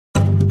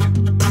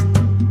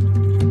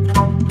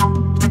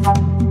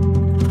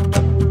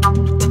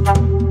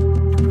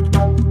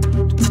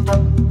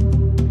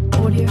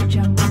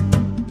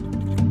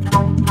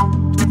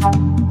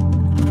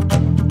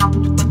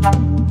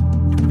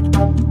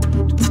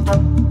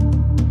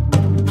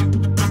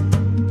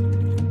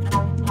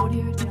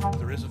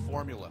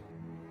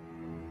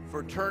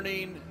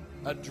turning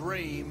a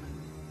dream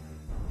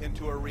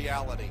into a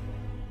reality.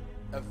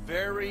 A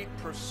very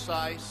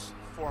precise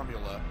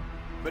formula,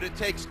 but it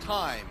takes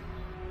time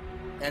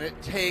and it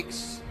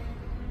takes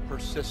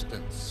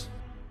persistence.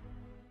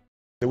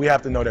 We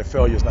have to know that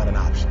failure is not an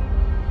option.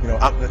 You know,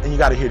 and you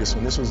got to hear this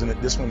one.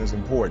 This one is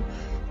important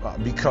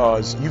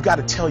because you got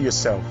to tell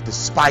yourself,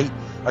 despite,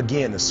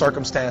 again, the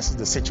circumstances,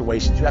 the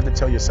situations, you have to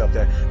tell yourself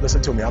that,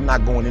 listen to me, I'm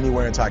not going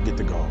anywhere until I get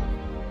the goal.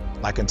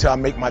 Like, until I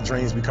make my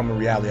dreams become a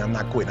reality, I'm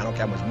not quitting. I don't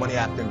care how much money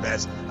I have to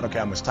invest. I don't care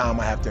how much time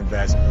I have to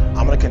invest.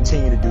 I'm going to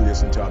continue to do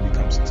this until I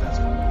become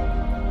successful.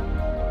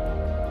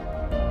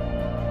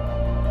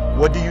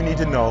 What do you need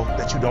to know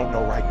that you don't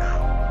know right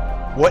now?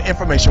 What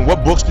information,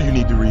 what books do you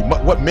need to read?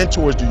 What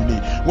mentors do you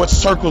need? What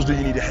circles do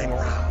you need to hang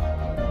around?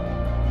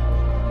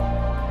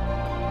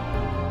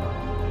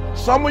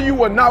 Some of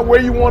you are not where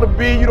you want to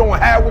be. You don't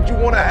have what you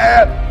want to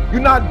have.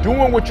 You're not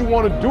doing what you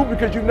want to do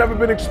because you've never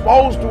been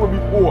exposed to it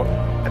before.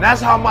 And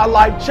that's how my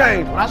life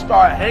changed when I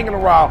started hanging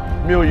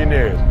around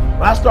millionaires,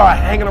 when I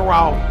started hanging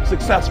around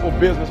successful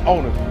business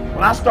owners,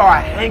 when I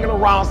started hanging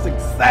around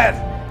success.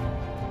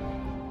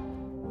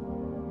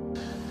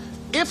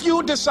 If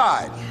you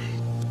decide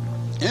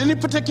in any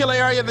particular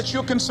area that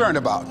you're concerned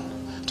about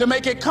to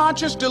make a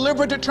conscious,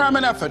 deliberate,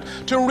 determined effort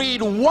to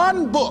read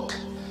one book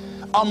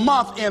a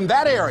month in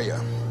that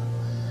area,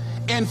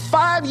 in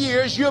 5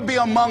 years you'll be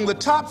among the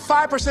top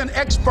 5%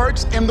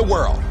 experts in the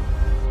world.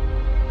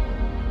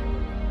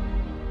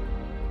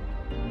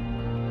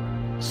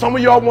 Some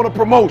of y'all want a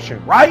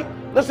promotion, right?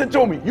 Listen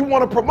to me. You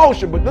want a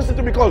promotion, but listen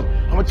to me close.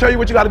 I'm going to tell you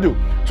what you got to do.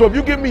 So if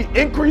you give me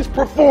increased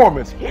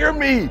performance, hear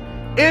me,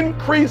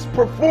 increased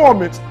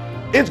performance,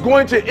 it's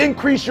going to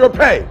increase your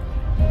pay.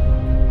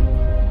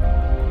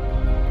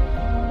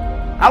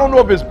 I don't know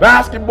if it's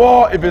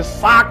basketball, if it's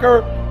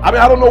soccer. I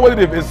don't know what it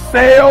is. If it's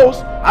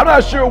sales, I'm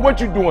not sure what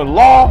you're doing.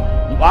 Law,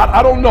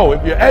 I don't know.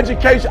 If you're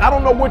education, I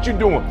don't know what you're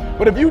doing.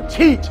 But if you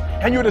teach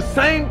and you're the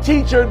same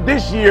teacher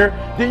this year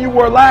than you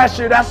were last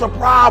year, that's a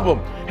problem.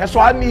 And so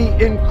I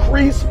need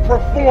increased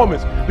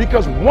performance,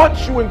 because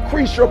once you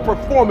increase your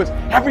performance,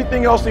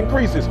 everything else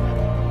increases.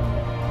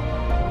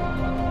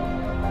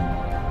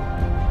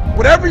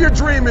 Whatever your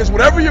dream is,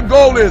 whatever your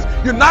goal is,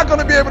 you're not going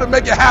to be able to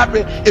make it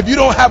happen if you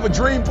don't have a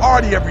dream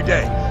party every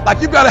day.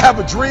 Like, you've got to have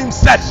a dream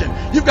session.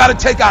 You've got to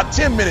take out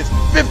 10 minutes,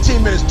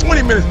 15 minutes,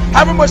 20 minutes,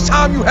 however much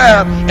time you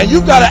have, and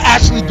you've got to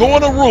actually go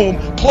in a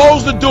room,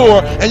 close the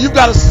door, and you've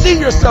got to see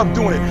yourself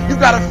doing it. You've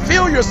got to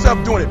feel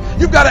yourself doing it.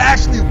 You've got to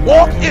actually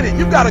walk in it.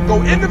 You've got to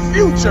go in the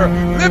future,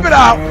 live it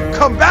out,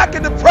 come back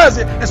in the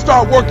present, and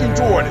start working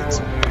toward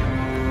it.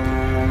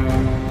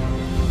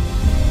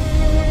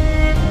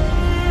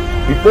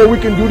 Before we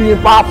can do the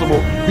impossible,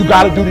 you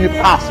got to do the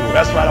impossible.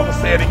 That's right, I'm going to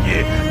say it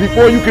again.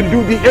 Before you can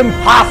do the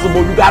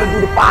impossible, you got to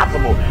do the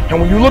possible. And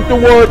when you look the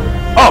word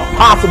up,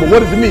 possible, what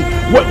does it mean?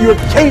 What you're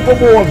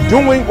capable of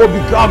doing or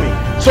becoming.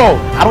 So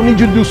I don't need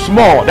you to do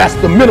small. That's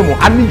the minimum.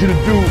 I need you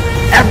to do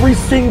every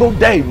single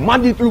day,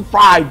 Monday through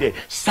Friday,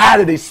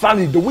 Saturday,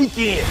 Sunday, the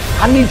weekend.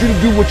 I need you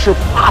to do what you're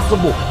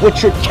possible,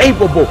 what you're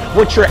capable,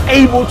 what you're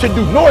able to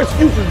do. No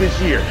excuses this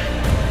year.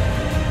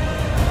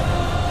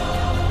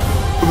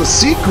 The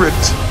secret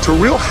to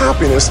real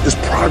happiness is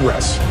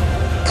progress.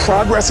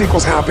 Progress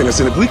equals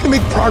happiness, and if we can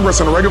make progress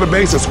on a regular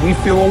basis, we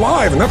feel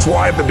alive. And that's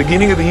why at the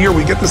beginning of the year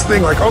we get this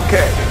thing like,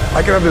 okay,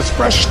 I can have this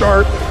fresh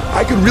start.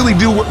 I can really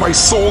do what my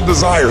soul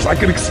desires. I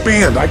can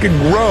expand, I can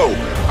grow,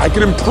 I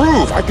can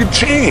improve, I can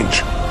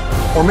change.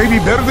 Or maybe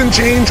better than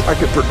change, I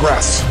can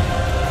progress.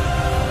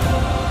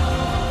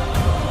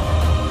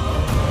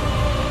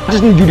 I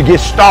just need you to get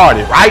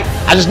started, right?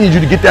 I just need you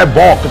to get that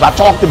ball, because I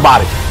talked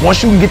about it. Once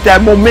you can get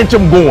that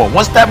momentum going,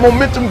 once that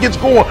momentum gets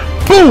going,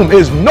 boom,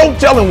 there's no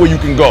telling where you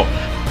can go.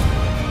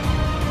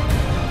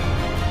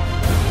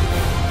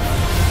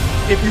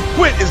 If you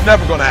quit, it's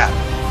never going to happen.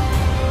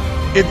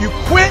 If you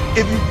quit,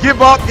 if you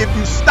give up, if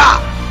you stop,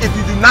 if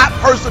you do not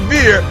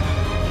persevere,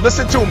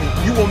 listen to me,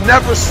 you will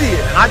never see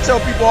it. And I tell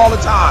people all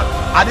the time,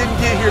 I didn't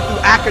get here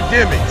through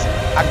academics.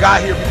 I got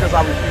here because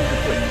I refused to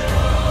quit.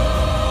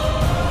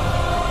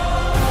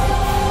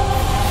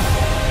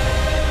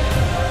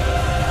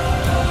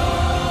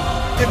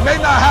 It may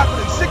not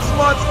happen in 6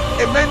 months,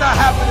 it may not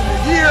happen in a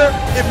year,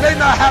 it may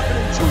not happen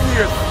in 2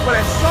 years, but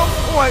at some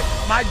point,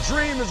 my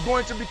dream is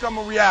going to become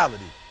a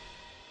reality.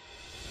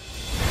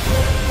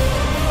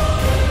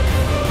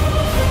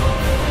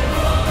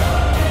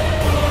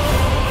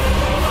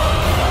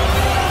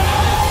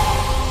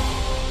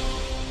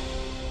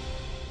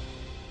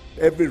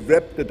 Every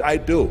rep that I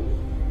do,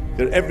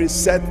 every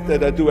set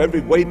that I do,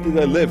 every weight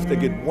that I lift, I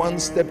get one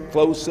step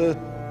closer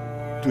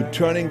to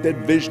turning that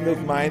vision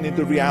of mine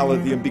into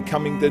reality and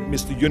becoming that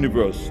Mr.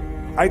 Universe.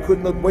 I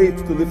could not wait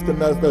to lift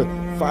another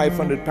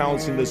 500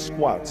 pounds in the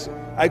squats.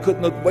 I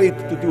could not wait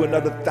to do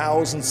another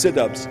 1,000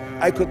 sit-ups.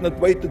 I could not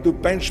wait to do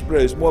bench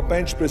press, more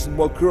bench press and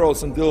more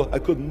curls until I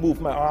couldn't move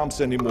my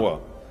arms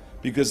anymore.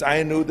 Because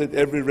I knew that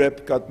every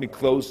rep got me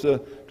closer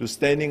to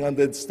standing on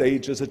that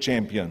stage as a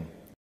champion.